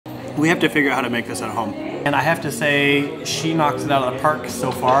We have to figure out how to make this at home. And I have to say, she knocks it out of the park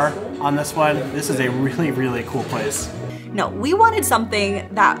so far on this one. This is a really, really cool place. No, we wanted something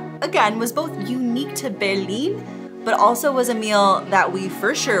that, again, was both unique to Berlin, but also was a meal that we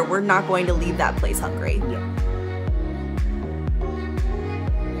for sure were not going to leave that place hungry. Yeah.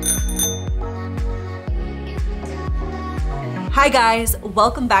 Hi guys,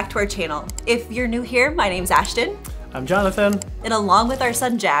 welcome back to our channel. If you're new here, my name's Ashton. I'm Jonathan. And along with our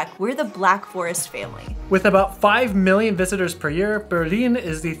son Jack, we're the Black Forest family. With about 5 million visitors per year, Berlin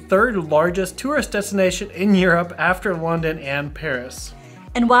is the third largest tourist destination in Europe after London and Paris.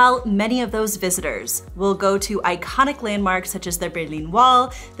 And while many of those visitors will go to iconic landmarks such as the Berlin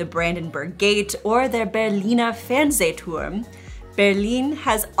Wall, the Brandenburg Gate, or the Berliner Fernsehturm, Berlin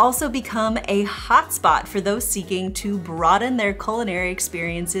has also become a hotspot for those seeking to broaden their culinary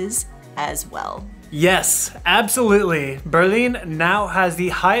experiences as well. Yes, absolutely. Berlin now has the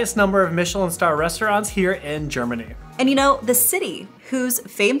highest number of Michelin star restaurants here in Germany. And you know, the city, whose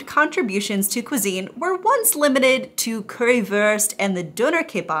famed contributions to cuisine were once limited to Currywurst and the Doner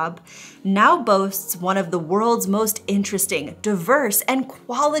kebab, now boasts one of the world's most interesting, diverse, and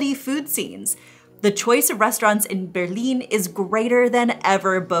quality food scenes. The choice of restaurants in Berlin is greater than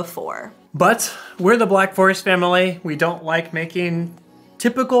ever before. But we're the Black Forest family. We don't like making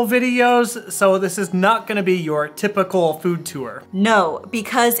typical videos, so this is not gonna be your typical food tour. No,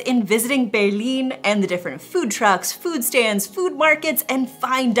 because in visiting Berlin and the different food trucks, food stands, food markets, and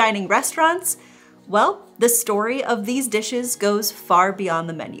fine dining restaurants, well, the story of these dishes goes far beyond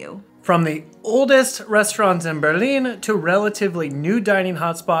the menu. From the oldest restaurants in Berlin to relatively new dining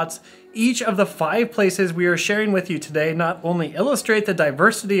hotspots, each of the 5 places we are sharing with you today not only illustrate the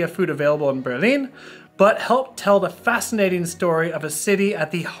diversity of food available in Berlin, but help tell the fascinating story of a city at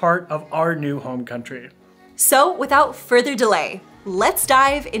the heart of our new home country. So without further delay, let's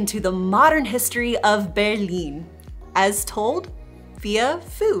dive into the modern history of Berlin, as told via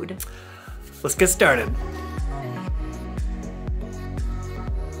food. Let's get started.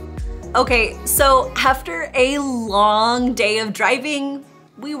 Okay, so after a long day of driving,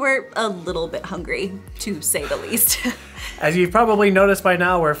 we were a little bit hungry, to say the least. As you've probably noticed by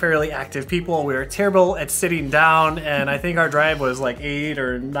now, we're fairly active people. We're terrible at sitting down, and I think our drive was like 8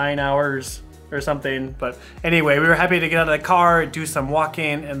 or 9 hours or something. But anyway, we were happy to get out of the car, do some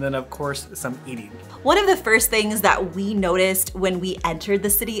walking, and then of course, some eating. One of the first things that we noticed when we entered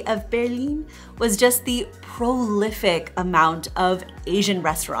the city of Berlin was just the prolific amount of Asian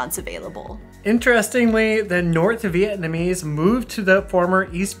restaurants available. Interestingly, the North Vietnamese moved to the former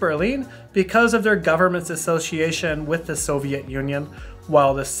East Berlin because of their government's association with the Soviet Union,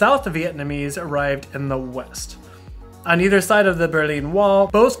 while the South Vietnamese arrived in the West. On either side of the Berlin Wall,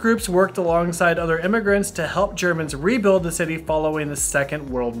 both groups worked alongside other immigrants to help Germans rebuild the city following the Second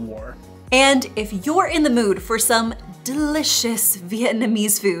World War. And if you're in the mood for some delicious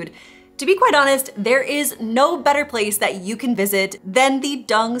Vietnamese food, to be quite honest, there is no better place that you can visit than the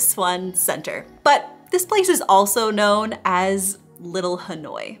Dong Xuan Center. But this place is also known as Little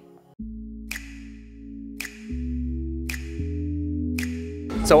Hanoi.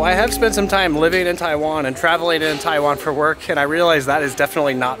 So I have spent some time living in Taiwan and traveling in Taiwan for work, and I realize that is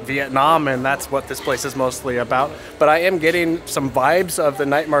definitely not Vietnam, and that's what this place is mostly about. But I am getting some vibes of the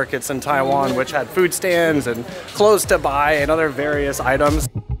night markets in Taiwan, which had food stands and clothes to buy and other various items.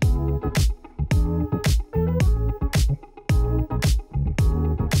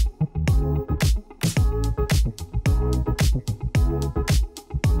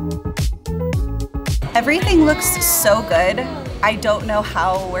 Everything looks so good. I don't know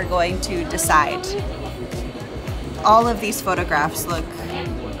how we're going to decide. All of these photographs look,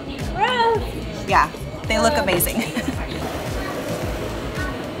 yeah, they look amazing.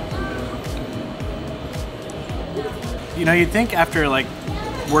 You know, you'd think after like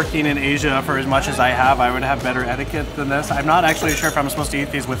working in Asia for as much as I have, I would have better etiquette than this. I'm not actually sure if I'm supposed to eat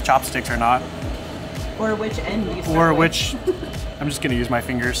these with chopsticks or not. Or which end you start Or with. which, I'm just gonna use my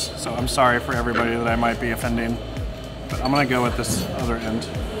fingers, so I'm sorry for everybody that I might be offending. But I'm gonna go with this other end.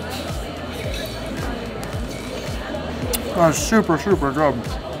 That's super, super good.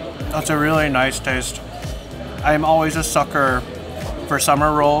 That's a really nice taste. I'm always a sucker for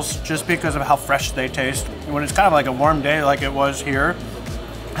summer rolls just because of how fresh they taste. When it's kind of like a warm day like it was here,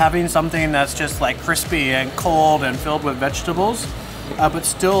 having something that's just like crispy and cold and filled with vegetables, but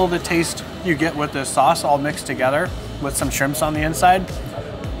still the taste you get with this sauce all mixed together with some shrimps on the inside,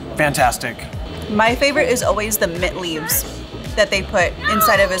 fantastic. My favorite is always the mint leaves that they put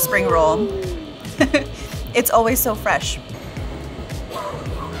inside of a spring roll. It's always so fresh.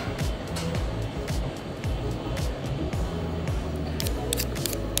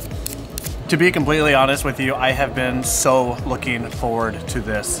 To be completely honest with you, I have been so looking forward to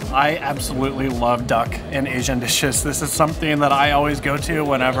this. I absolutely love duck in Asian dishes. This is something that I always go to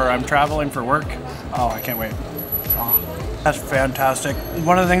whenever I'm traveling for work. Oh, I can't wait. Oh, that's fantastic.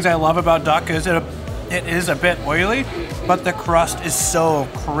 One of the things I love about duck is it is a bit oily, but the crust is so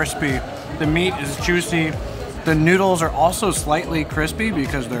crispy. The meat is juicy. The noodles are also slightly crispy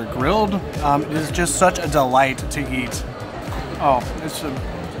because they're grilled. It is just such a delight to eat. Oh,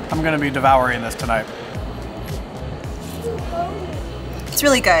 I'm gonna be devouring this tonight. It's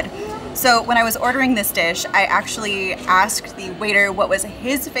really good. So when I was ordering this dish, I actually asked the waiter what was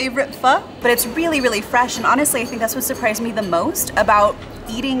his favorite pho, but it's really, really fresh. And honestly, I think that's what surprised me the most about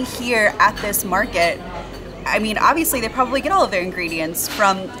eating here at this market. I mean, obviously they probably get all of their ingredients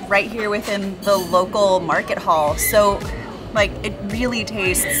from right here within the local market hall. So like, it really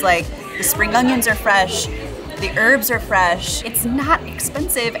tastes like the spring onions are fresh, the herbs are fresh. It's not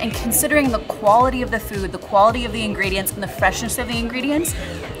expensive, and considering the quality of the food, the quality of the ingredients, and the freshness of the ingredients,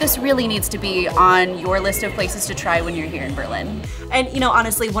 this really needs to be on your list of places to try when you're here in Berlin. And you know,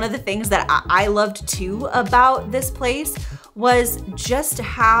 honestly, one of the things that I loved too about this place was just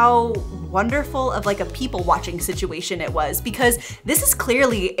how wonderful of like a people watching situation it was, because this is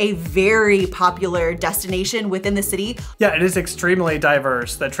clearly a very popular destination within the city. Yeah, it is extremely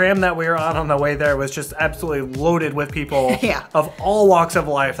diverse. The tram that we were on the way there was just absolutely loaded with people Yeah. of all walks of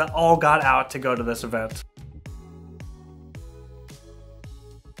life that all got out to go to this event.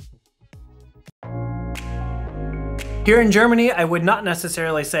 Here in Germany, I would not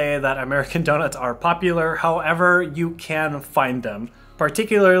necessarily say that American donuts are popular. However, you can find them,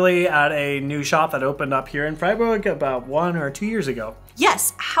 particularly at a new shop that opened up here in Freiburg about 1 or 2 years ago.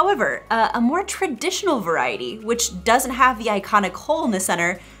 Yes, however, a more traditional variety, which doesn't have the iconic hole in the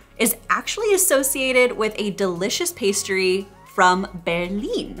center, is actually associated with a delicious pastry from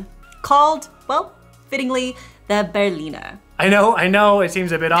Berlin called, well, fittingly, the Berliner. I know, it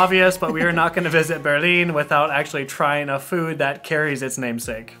seems a bit obvious, but we are not going to visit Berlin without actually trying a food that carries its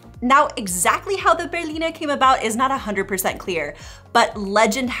namesake. Now, exactly how the Berliner came about is not 100% clear, but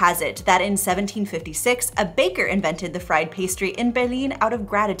legend has it that in 1756, a baker invented the fried pastry in Berlin out of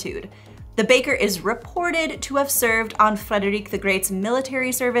gratitude. The baker is reported to have served on Frederick the Great's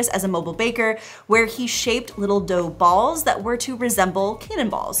military service as a mobile baker, where he shaped little dough balls that were to resemble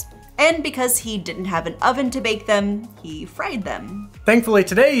cannonballs. And because he didn't have an oven to bake them, he fried them. Thankfully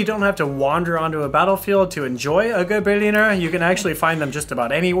today, you don't have to wander onto a battlefield to enjoy a good Berliner. You can actually find them just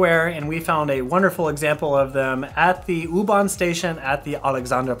about anywhere, and we found a wonderful example of them at the U-Bahn station at the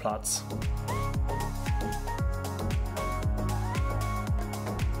Alexanderplatz.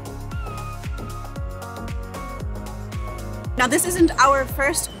 Now, this isn't our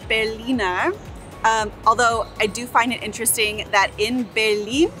first Berliner, although I do find it interesting that in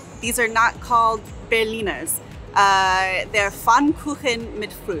Berlin, these are not called Berliners. They're Pfannkuchen mit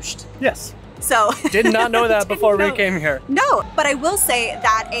Früchte. Yes. So Did not know that before we came here. No, but I will say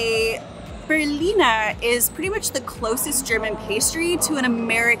that a Berliner is pretty much the closest German pastry to an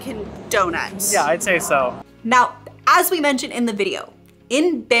American donut. Yeah, I'd say so. Now, as we mentioned in the video,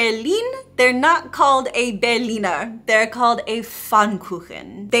 in Berlin, they're not called a Berliner, they're called a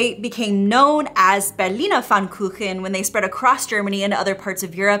Pfannkuchen. They became known as Berliner Pfannkuchen when they spread across Germany and other parts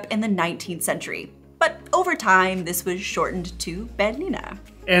of Europe in the 19th century. But over time, this was shortened to Berliner.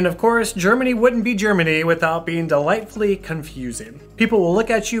 And of course, Germany wouldn't be Germany without being delightfully confusing. People will look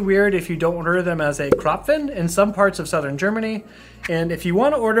at you weird if you don't order them as a Krapfen in some parts of southern Germany. And if you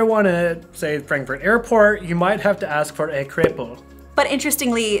want to order one at, say, Frankfurt Airport, you might have to ask for a Crepe. But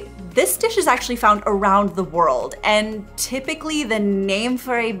interestingly, this dish is actually found around the world, and typically the name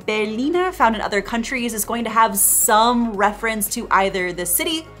for a Berliner found in other countries is going to have some reference to either the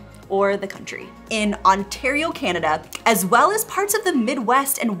city or the country. In Ontario, Canada, as well as parts of the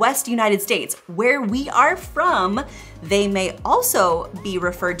Midwest and West United States, where we are from, they may also be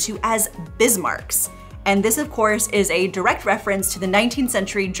referred to as Bismarcks. And this, of course, is a direct reference to the 19th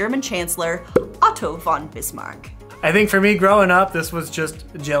century German Chancellor Otto von Bismarck. I think for me growing up, this was just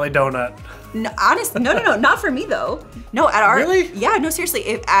a jelly donut. No, honestly, no, not for me though. No, at our Really? Yeah, no,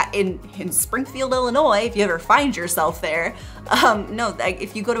 seriously. In Springfield, Illinois, if you ever find yourself there, no, like,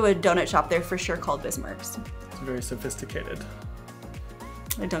 if you go to a donut shop, they're for sure called Bismarcks. It's very sophisticated.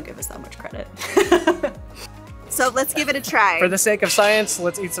 Don't give us that much credit. So let's give it a try. For the sake of science,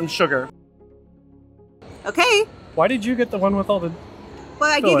 let's eat some sugar. Okay. Why did you get the one with all the... Well,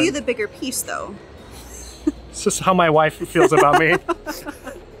 I filling? gave you the bigger piece though. It's just how my wife feels about me.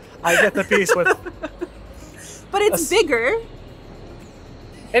 I get the piece with... But it's bigger.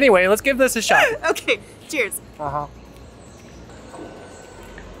 Anyway, let's give this a shot. Okay, cheers. Uh-huh.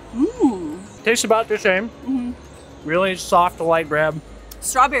 Mmm. Tastes about the same. Really soft, light bread.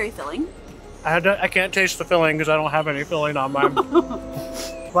 Strawberry filling. I can't taste the filling because I don't have any filling on mine.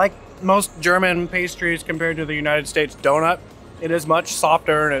 Like most German pastries compared to the United States donut, it is much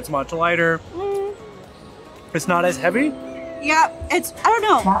softer and it's much lighter. It's not as heavy. Yeah, it's, I don't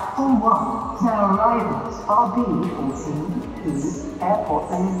know. Platform 1, arrivals RB14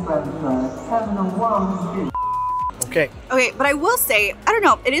 Airport and Frankfurt, Terminal 1B. Okay. Okay, but I will say, I don't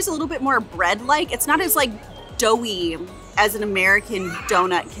know, it is a little bit more bread-like. It's not as like doughy as an American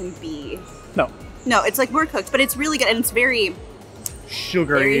donut can be. No. No, it's like more cooked, but it's really good and it's very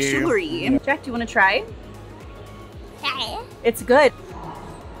Sugary. very sugary. Jack, do you want to try? Yeah. It's good.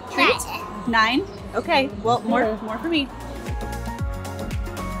 Treat? 9? Okay, well, more for me.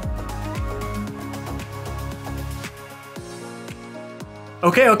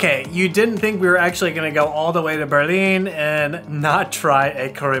 Okay, you didn't think we were actually gonna go all the way to Berlin and not try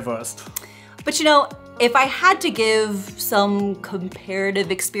a currywurst. But you know, if I had to give some comparative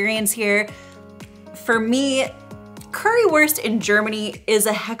experience here, for me, currywurst in Germany is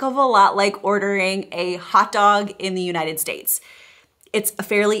a heck of a lot like ordering a hot dog in the United States. It's a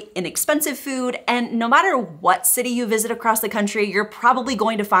fairly inexpensive food, and no matter what city you visit across the country, you're probably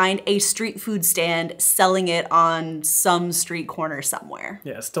going to find a street food stand selling it on some street corner somewhere.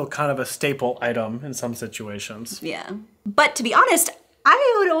 Yeah, it's still kind of a staple item in some situations. Yeah. But to be honest,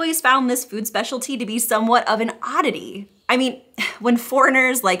 I had always found this food specialty to be somewhat of an oddity. I mean, when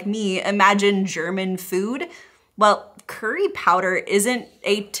foreigners like me imagine German food, well, curry powder isn't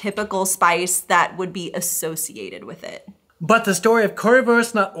a typical spice that would be associated with it. But the story of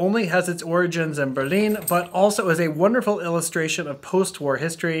currywurst not only has its origins in Berlin, but also is a wonderful illustration of post-war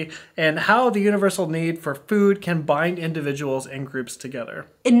history and how the universal need for food can bind individuals and groups together.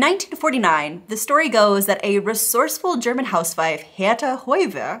 In 1949, the story goes that a resourceful German housewife, Hertha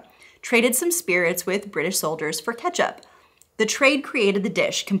Heuver, traded some spirits with British soldiers for ketchup. The trade created the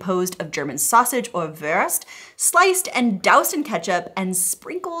dish composed of German sausage or Wurst, sliced and doused in ketchup and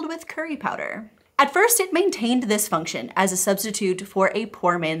sprinkled with curry powder. At first, it maintained this function as a substitute for a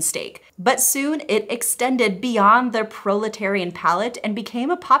poor man's steak, but soon it extended beyond the proletarian palate and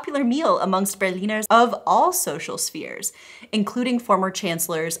became a popular meal amongst Berliners of all social spheres, including former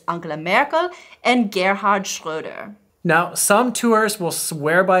chancellors Angela Merkel and Gerhard Schröder. Now, some tourists will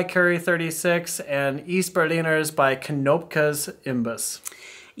swear by Curry 36 and East Berliners by Knopke's Imbiss.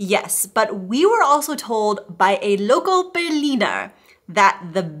 Yes, but we were also told by a local Berliner that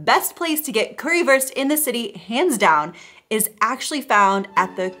the best place to get currywurst in the city, hands down, is actually found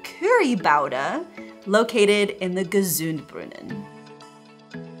at the Baude, located in the Gesundbrunnen.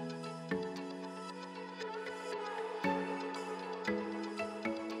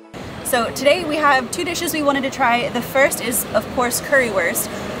 So today we have two dishes we wanted to try. The first is, of course, currywurst,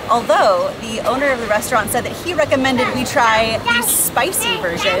 although the owner of the restaurant said that he recommended we try the spicy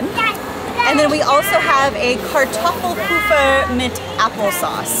version. And then we also have a Kartoffelpuffer mit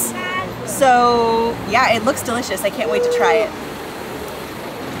applesauce. So yeah, it looks delicious. I can't wait to try it.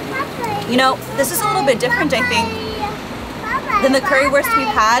 You know, this is a little bit different, I think, than the currywurst we've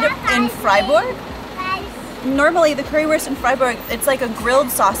had in Freiburg. Normally the currywurst in Freiburg, it's like a grilled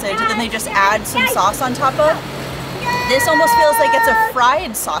sausage and then they just add some sauce on top of. This almost feels like it's a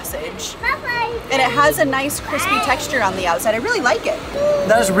fried sausage. And it has a nice crispy texture on the outside. I really like it.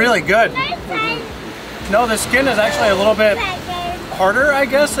 That is really good. No, the skin is actually a little bit harder, I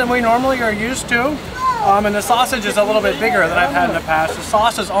guess, than we normally are used to. And the sausage is a little bit bigger than I've had in the past. The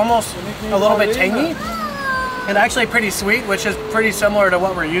sauce is almost a little bit tangy and actually pretty sweet, which is pretty similar to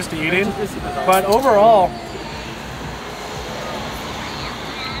what we're used to eating. But overall,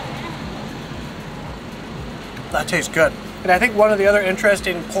 that tastes good. And I think one of the other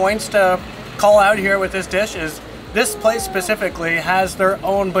interesting points to call out here with this dish is this place specifically has their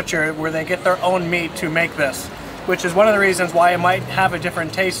own butcher where they get their own meat to make this, which is one of the reasons why it might have a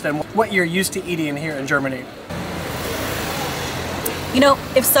different taste than what you're used to eating here in Germany. You know,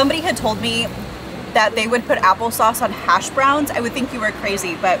 if somebody had told me that they would put applesauce on hash browns, I would think you were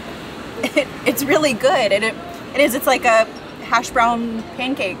crazy, but it's really good. And it's like a hash brown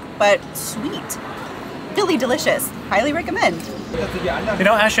pancake, but sweet. Really delicious. Highly recommend. You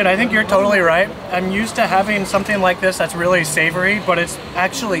know, Ashton, I think you're totally right. I'm used to having something like this that's really savory, but it's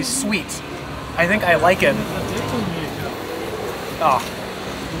actually sweet. I think I like it. Oh.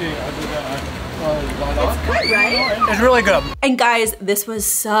 It's good, right? It's really good. And guys, this was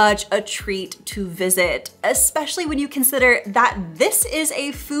such a treat to visit, especially when you consider that this is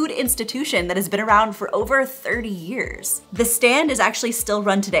a food institution that has been around for over 30 years. The stand is actually still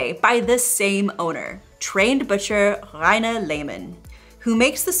run today by the same owner, trained butcher Rainer Lehmann, who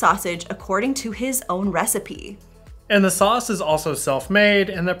makes the sausage according to his own recipe. And the sauce is also self-made,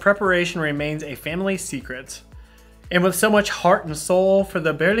 and the preparation remains a family secret. And with so much heart and soul for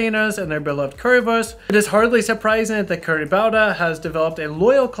the Berliners and their beloved Currywurst, it is hardly surprising that the Curry Baude has developed a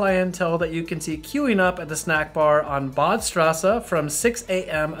loyal clientele that you can see queuing up at the snack bar on Badstrasse from 6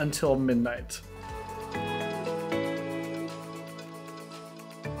 a.m. until midnight.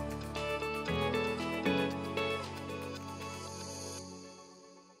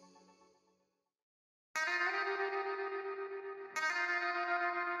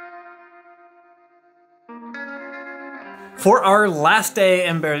 For our last day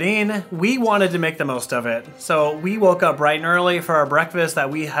in Berlin, we wanted to make the most of it. So we woke up bright and early for our breakfast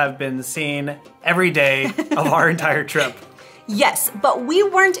that we have been seeing every day of our entire trip. Yes, but we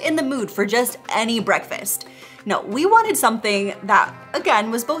weren't in the mood for just any breakfast. No, we wanted something that,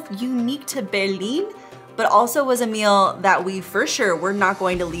 again, was both unique to Berlin, but also was a meal that we for sure were not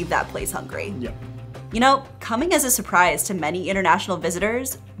going to leave that place hungry. Yep. You know, coming as a surprise to many international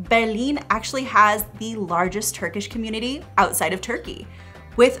visitors, Berlin actually has the largest Turkish community outside of Turkey,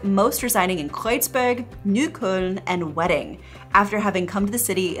 with most residing in Kreuzberg, Neukölln, and Wedding, after having come to the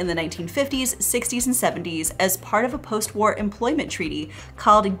city in the 1950s, 60s, and 70s as part of a post-war employment treaty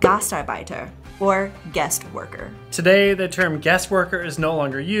called Gastarbeiter, or guest worker. Today, the term guest worker is no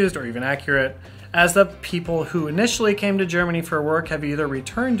longer used or even accurate, as the people who initially came to Germany for work have either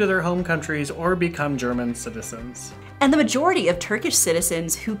returned to their home countries or become German citizens. And the majority of Turkish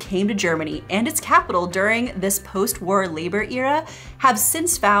citizens who came to Germany and its capital during this post-war labor era have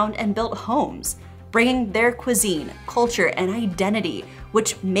since found and built homes, bringing their cuisine, culture, and identity,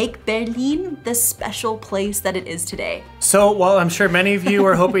 which make Berlin the special place that it is today. So while I'm sure many of you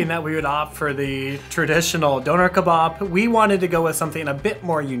were hoping that we would opt for the traditional doner kebab, we wanted to go with something a bit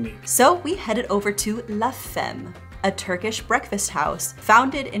more unique. So we headed over to La Femme, a Turkish breakfast house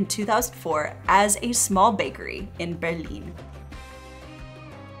founded in 2004 as a small bakery in Berlin.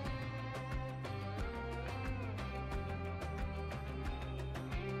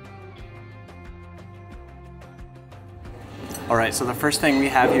 All right, so the first thing we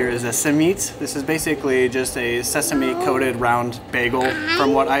have here is a semit. This is basically just a sesame coated round bagel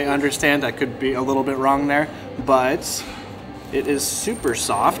from what I understand. I could be a little bit wrong there, but it is super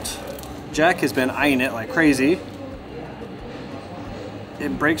soft. Jack has been eyeing it like crazy.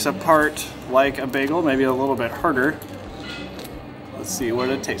 It breaks apart like a bagel, maybe a little bit harder. Let's see what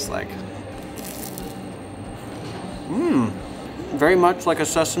it tastes like. Very much like a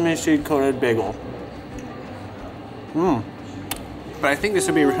sesame seed coated bagel. But I think this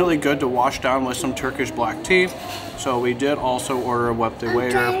would be really good to wash down with some Turkish black tea. So we did also order what the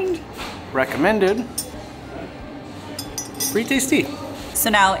waiter recommended. Pretty tasty. So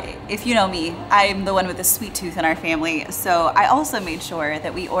now, if you know me, I'm the one with the sweet tooth in our family. So I also made sure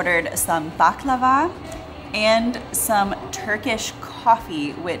that we ordered some baklava and some Turkish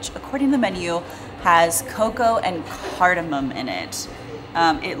coffee, which according to the menu has cocoa and cardamom in it.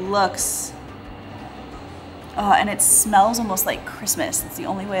 It looks, and it smells almost like Christmas. That's the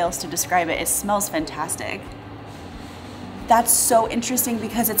only way else to describe it. It smells fantastic. That's so interesting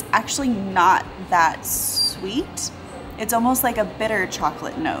because it's actually not that sweet. It's almost like a bitter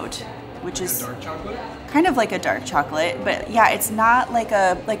chocolate note, which is dark chocolate? Kind of like a dark chocolate, but yeah, it's not like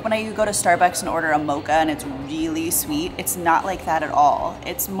when you go to Starbucks and order a mocha and it's really sweet. It's not like that at all.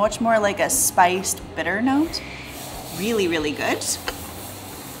 It's much more like a spiced bitter note. Really, really good.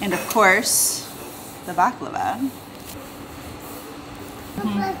 And of course, the baklava.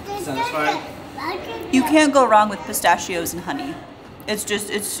 Satisfied? You can't go wrong with pistachios and honey. It's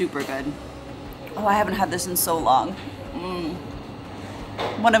super good. Oh, I haven't had this in so long.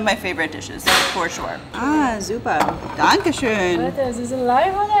 One of my favorite dishes, for sure. Ah, super. Dankeschön.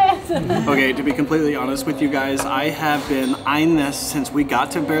 Okay, to be completely honest with you guys, I have been eyeing this since we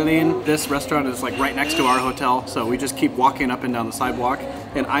got to Berlin. This restaurant is like right next to our hotel, so we just keep walking up and down the sidewalk.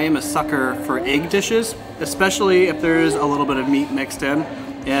 And I am a sucker for egg dishes, especially if there's a little bit of meat mixed in.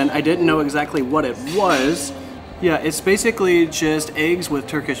 And I didn't know exactly what it was. Yeah, it's basically just eggs with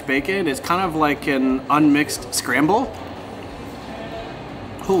Turkish bacon. It's kind of like an unmixed scramble.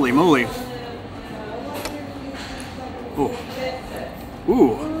 Holy moly. Ooh.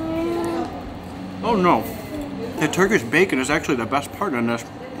 Ooh. Oh no. The Turkish bacon is actually the best part in this.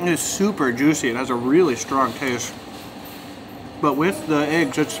 It is super juicy. It has a really strong taste. But with the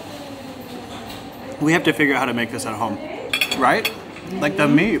eggs, we have to figure out how to make this at home. Right? Like the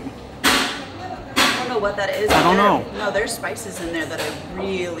meat. I don't know what that is. I don't know. No, there's spices in there that are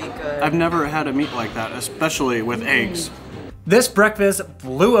really good. I've never had a meat like that, especially with eggs. This breakfast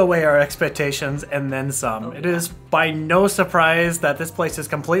blew away our expectations and then some. It is by no surprise that this place is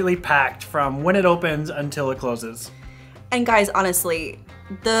completely packed from when it opens until it closes. And guys, honestly,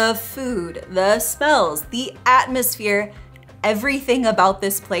 the food, the smells, the atmosphere, everything about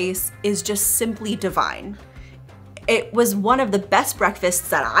this place is just simply divine. It was one of the best breakfasts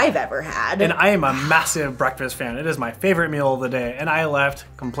that I've ever had. And I am a massive breakfast fan. It is my favorite meal of the day, and I left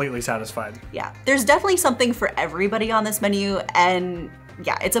completely satisfied. Yeah, there's definitely something for everybody on this menu, and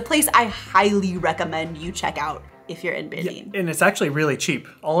yeah, it's a place I highly recommend you check out if you're in Berlin. Yeah, and it's actually really cheap.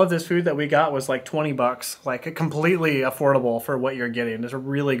 All of this food that we got was like 20 bucks, like completely affordable for what you're getting. It's a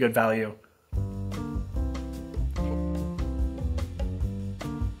really good value.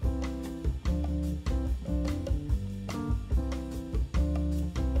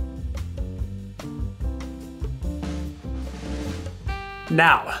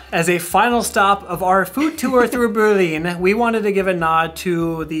 Now, as a final stop of our food tour through Berlin, we wanted to give a nod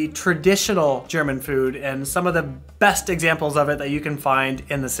to the traditional German food and some of the best examples of it that you can find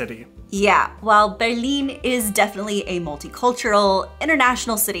in the city. Yeah, while Berlin is definitely a multicultural,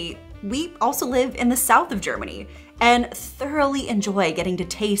 international city, we also live in the south of Germany and thoroughly enjoy getting to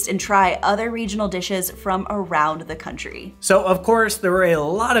taste and try other regional dishes from around the country. So of course, there were a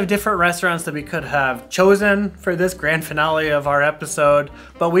lot of different restaurants that we could have chosen for this grand finale of our episode,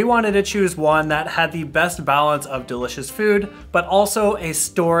 but we wanted to choose one that had the best balance of delicious food, but also a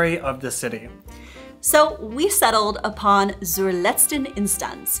story of the city. So we settled upon Zur Letzten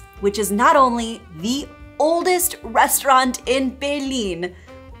Instanz, which is not only the oldest restaurant in Berlin,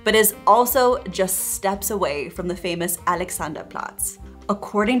 but is also just steps away from the famous Alexanderplatz.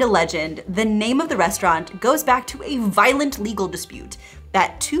 According to legend, the name of the restaurant goes back to a violent legal dispute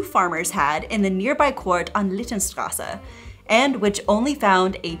that two farmers had in the nearby court on Littenstrasse, and which only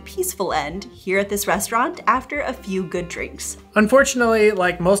found a peaceful end here at this restaurant after a few good drinks. Unfortunately,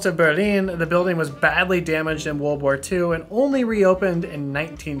 like most of Berlin, the building was badly damaged in World War II and only reopened in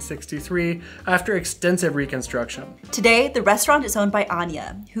 1963 after extensive reconstruction. Today, the restaurant is owned by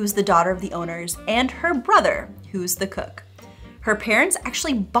Anya, who's the daughter of the owners, and her brother, who's the cook. Her parents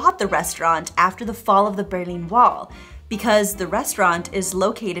actually bought the restaurant after the fall of the Berlin Wall because the restaurant is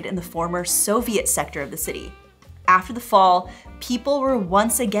located in the former Soviet sector of the city. After the fall, people were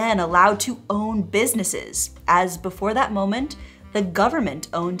once again allowed to own businesses, as before that moment, the government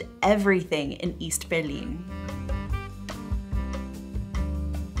owned everything in East Berlin.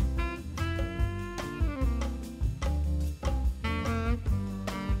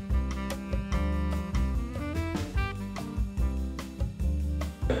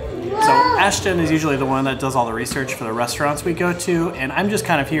 So Ashton is usually the one that does all the research for the restaurants we go to, and I'm just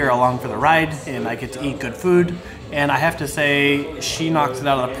kind of here along for the ride, and I get to eat good food. And I have to say, she knocks it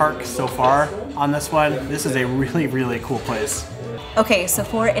out of the park so far on this one. This is a really, really cool place. Okay, so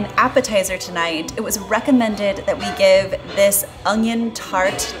for an appetizer tonight, it was recommended that we give this onion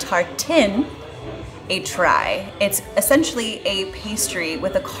tart tartine a try. It's essentially a pastry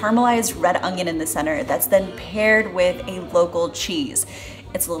with a caramelized red onion in the center that's then paired with a local cheese.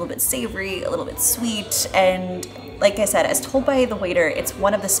 It's a little bit savory, a little bit sweet, and like I said, as told by the waiter, it's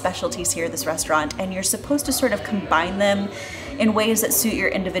one of the specialties here at this restaurant, and you're supposed to sort of combine them in ways that suit your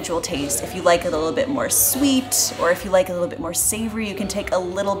individual taste. If you like it a little bit more sweet, or if you like it a little bit more savory, you can take a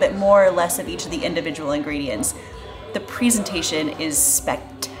little bit more or less of each of the individual ingredients. The presentation is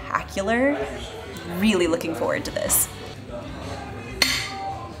spectacular. Really looking forward to this.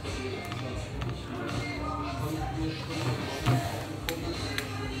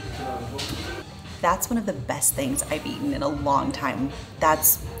 That's one of the best things I've eaten in a long time.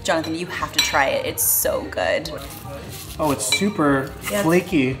 Jonathan, you have to try it. It's so good. Oh, it's super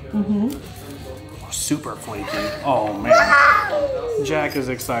flaky. Mm-hmm. Super flaky. Oh man. Jack is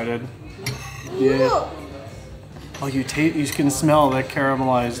excited. Yeah. Oh, you can smell the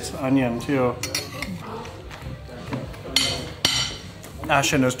caramelized onion too.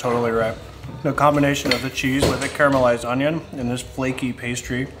 Ashton is totally right. The combination of the cheese with the caramelized onion and this flaky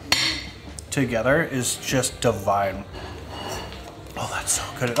pastry together is just divine. Oh, that's so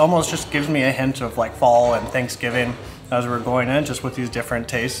good. It almost just gives me a hint of like fall and Thanksgiving as we're going in, just with these different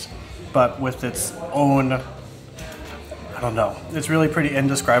tastes, but with its own, I don't know. It's really pretty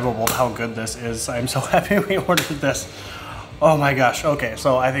indescribable how good this is. I'm so happy we ordered this. Oh my gosh. Okay,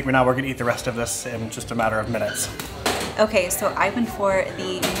 so I think we're gonna eat the rest of this in just a matter of minutes. Okay, so I went for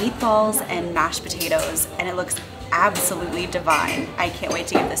the meatballs and mashed potatoes, and it looks absolutely divine. I can't wait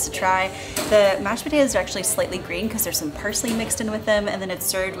to give this a try. The mashed potatoes are actually slightly green because there's some parsley mixed in with them, and then it's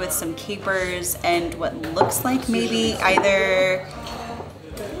served with some capers and what looks like maybe either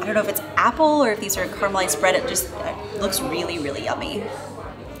I don't know if it's apple or if these are caramelized bread. It just looks really, really yummy.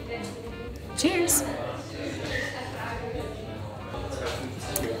 Cheers.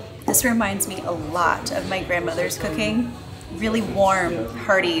 This reminds me a lot of my grandmother's cooking. Really warm,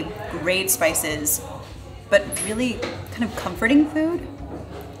 hearty, great spices, but really kind of comforting food.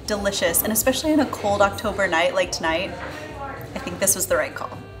 Delicious, and especially on a cold October night like tonight, I think this was the right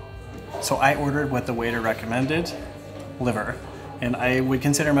call. So I ordered what the waiter recommended, liver. And I would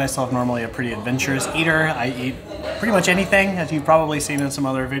consider myself normally a pretty adventurous eater. I eat pretty much anything, as you've probably seen in some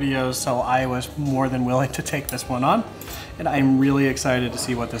other videos, so I was more than willing to take this one on. And I'm really excited to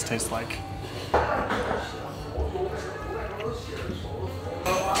see what this tastes like.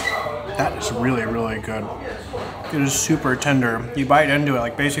 That is really, really good. It is super tender. You bite into it,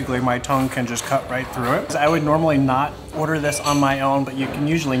 like basically my tongue can just cut right through it. I would normally not order this on my own, but you can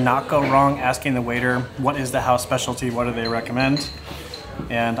usually not go wrong asking the waiter, what is the house specialty, what do they recommend?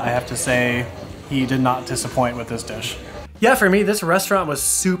 And I have to say, he did not disappoint with this dish. Yeah, for me, this restaurant was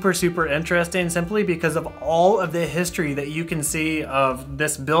super, super interesting simply because of all of the history that you can see of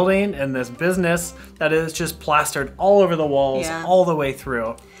this building and this business that is just plastered all over the walls, all the way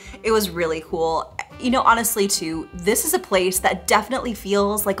through. It was really cool. You know, honestly too, this is a place that definitely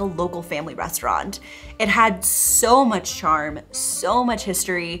feels like a local family restaurant. It had so much charm, so much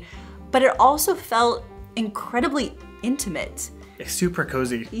history, but it also felt incredibly intimate. It's super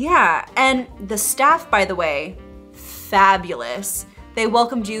cozy. Yeah, and the staff, by the way, fabulous. They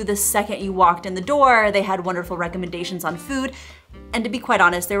welcomed you the second you walked in the door. They had wonderful recommendations on food. And to be quite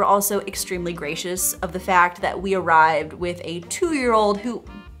honest, they were also extremely gracious of the fact that we arrived with a 2-year-old who,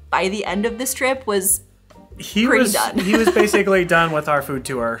 by the end of this trip, was pretty done. He was basically done with our food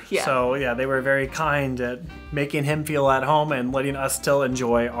tour. Yeah. So yeah, they were very kind at making him feel at home and letting us still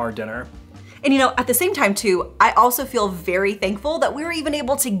enjoy our dinner. And you know, at the same time too, I also feel very thankful that we were even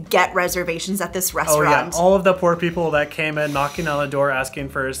able to get reservations at this restaurant. Oh yeah, all of the poor people that came in knocking on the door asking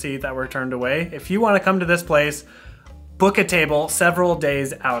for a seat that were turned away. If you want to come to this place, book a table several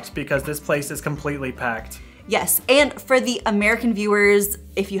days out because this place is completely packed. Yes, and for the American viewers,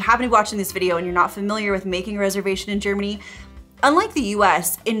 if you happen to be watching this video and you're not familiar with making a reservation in Germany, unlike the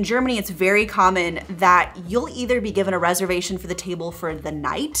US, in Germany it's very common that you'll either be given a reservation for the table for the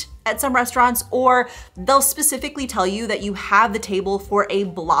night at some restaurants, or they'll specifically tell you that you have the table for a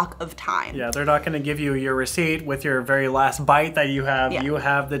block of time. Yeah, they're not gonna give you your receipt with your very last bite that you have. Yeah. You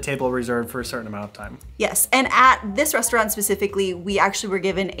have the table reserved for a certain amount of time. Yes, and at this restaurant specifically, we actually were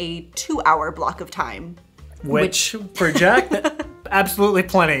given a 2-hour block of time. Which for Jack, absolutely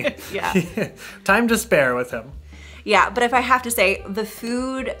plenty. Yeah. Time to spare with him. Yeah, but if I have to say, the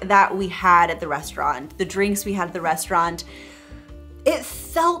food that we had at the restaurant, the drinks we had at the restaurant, it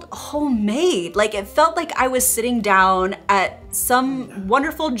felt homemade. Like, it felt like I was sitting down at some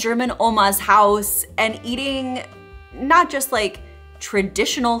wonderful German Oma's house and eating not just like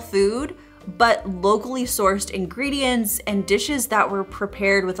traditional food, but locally sourced ingredients and dishes that were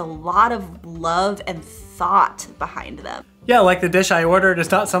prepared with a lot of love and thought behind them. Yeah, like the dish I ordered is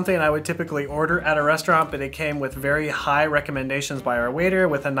not something I would typically order at a restaurant, but it came with very high recommendations by our waiter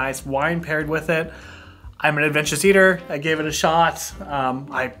with a nice wine paired with it. I'm an adventurous eater. I gave it a shot.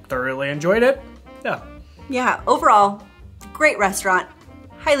 I thoroughly enjoyed it. Yeah. Yeah, overall, great restaurant.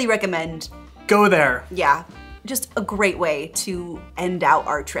 Highly recommend. Go there. Yeah, just a great way to end out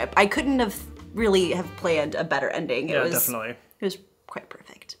our trip. I couldn't have really have planned a better ending. Yeah, definitely. It was quite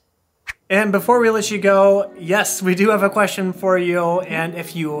perfect. And before we let you go, yes, we do have a question for you. And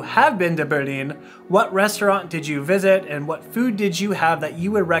if you have been to Berlin, what restaurant did you visit and what food did you have that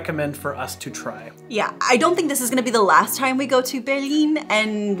you would recommend for us to try? Yeah, I don't think this is gonna be the last time we go to Berlin,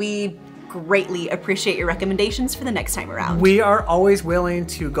 and we greatly appreciate your recommendations for the next time around. We are always willing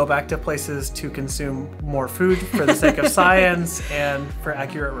to go back to places to consume more food for the sake of science and for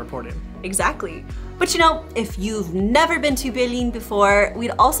accurate reporting. Exactly. But you know, if you've never been to Berlin before,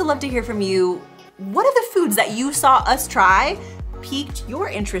 we'd also love to hear from you. What are the foods that you saw us try piqued your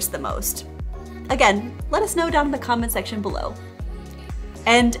interest the most? Again, let us know down in the comment section below.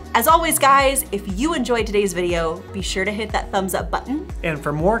 And as always, guys, if you enjoyed today's video, be sure to hit that thumbs up button. And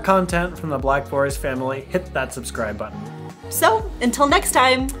for more content from the Black Forest family, hit that subscribe button. So until next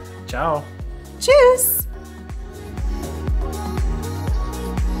time, Ciao. tschüss!